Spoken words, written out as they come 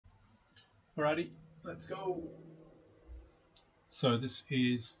Alrighty, let's go. So this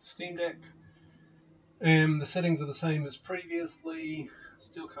is SteamDeck. The settings are the same as previously.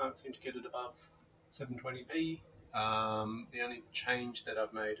 Still can't seem to get it above 720p. The only change that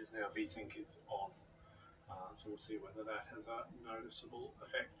I've made is now VSync is on. So we'll see whether that has a noticeable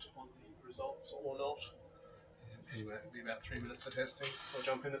effect on the results or not. Anyway, it'll be about 3 minutes of testing, so I'll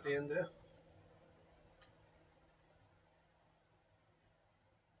jump in at the end there.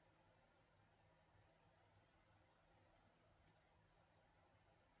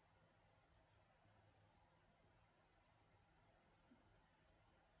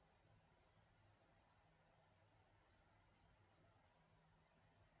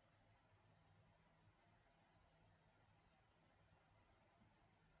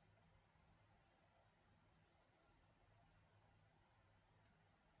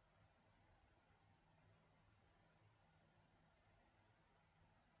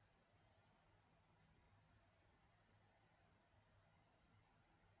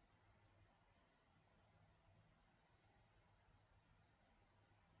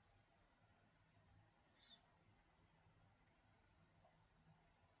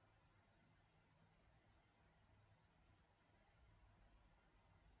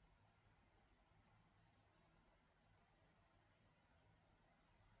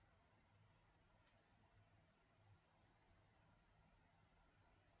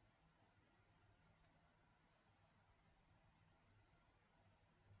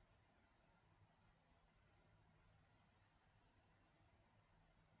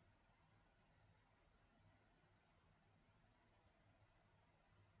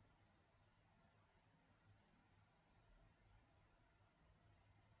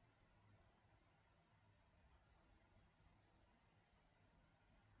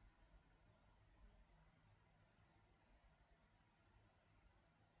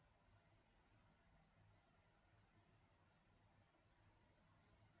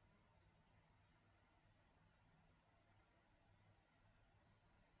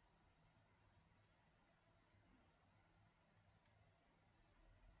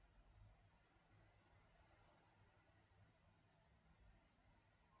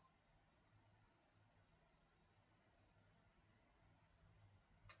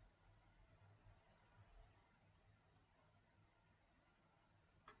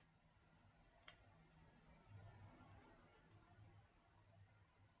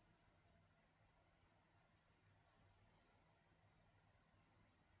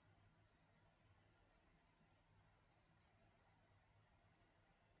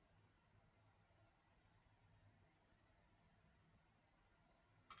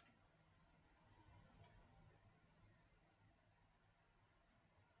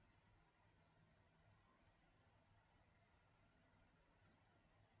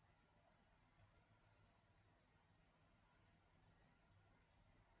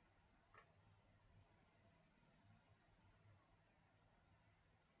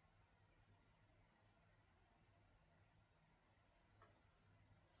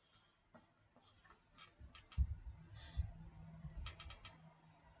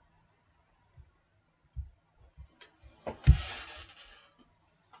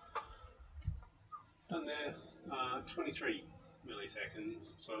 Done there, 23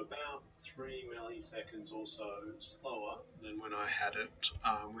 milliseconds, so about 3 milliseconds or so slower than when I had it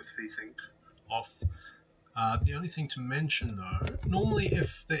with VSync off. The only thing to mention though, normally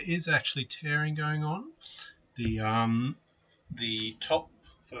if there is actually tearing going on, the top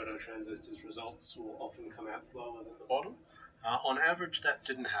phototransistor's results will often come out slower than the bottom. On average, that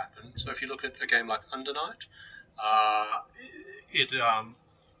didn't happen. So if you look at a game like Undernight,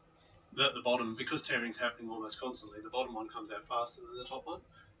 the bottom, because tearing's happening almost constantly, the bottom one comes out faster than the top one,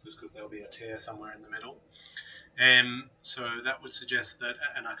 just because there'll be a tear somewhere in the middle. So that would suggest that,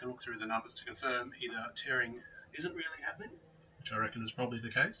 and I can look through the numbers to confirm, either tearing isn't really happening, which I reckon is probably the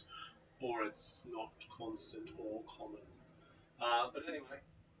case, or it's not constant or common. But anyway,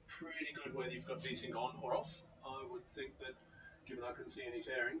 pretty good whether you've got VSync on or off. I would think that, given I couldn't see any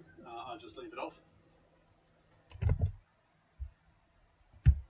tearing, I'll just leave it off.